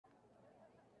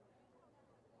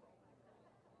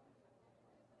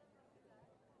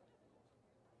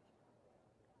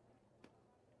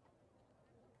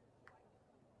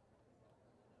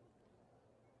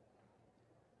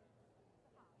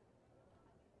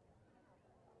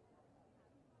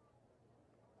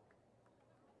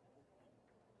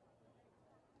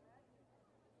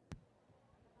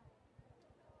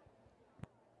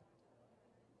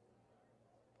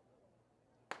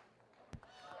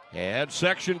And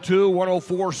Section 2,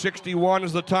 104.61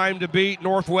 is the time to beat.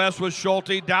 Northwest with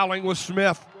Schulte, Dowling with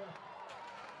Smith.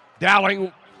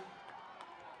 Dowling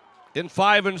in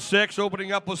 5 and 6,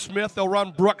 opening up with Smith. They'll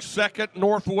run Brooks second.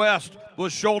 Northwest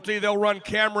with Schulte. They'll run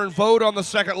Cameron Vogt on the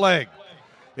second leg.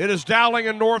 It is Dowling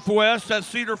and Northwest at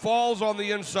Cedar Falls on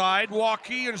the inside.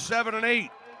 Waukee in 7 and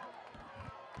 8.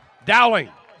 Dowling,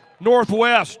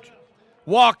 Northwest,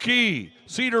 Waukee,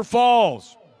 Cedar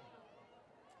Falls.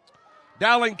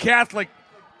 Dowling Catholic,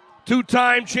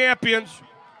 two-time champions.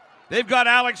 They've got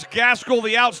Alex Gaskell,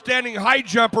 the outstanding high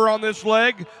jumper on this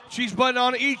leg. She's been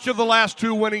on each of the last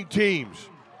two winning teams.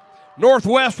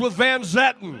 Northwest with Van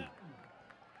Zetten.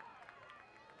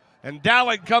 And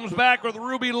Dowling comes back with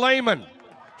Ruby Lehman.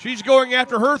 She's going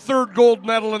after her third gold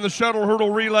medal in the shuttle hurdle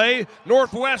relay.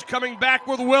 Northwest coming back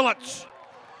with Willits.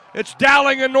 It's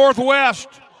Dowling and Northwest.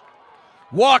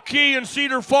 Waukee and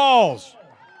Cedar Falls.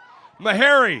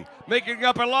 Meharry making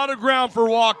up a lot of ground for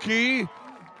Waukee,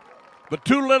 but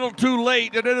too little too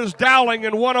late, and it is Dowling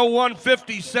in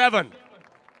 101.57.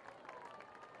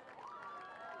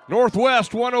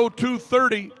 Northwest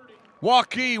 102.30.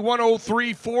 Waukee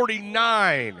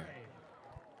 103.49.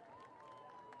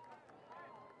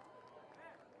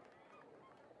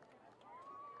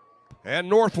 And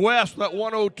Northwest at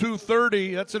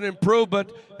 102.30, that's an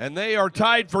improvement, and they are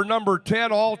tied for number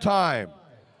 10 all time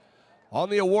on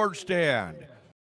the award stand.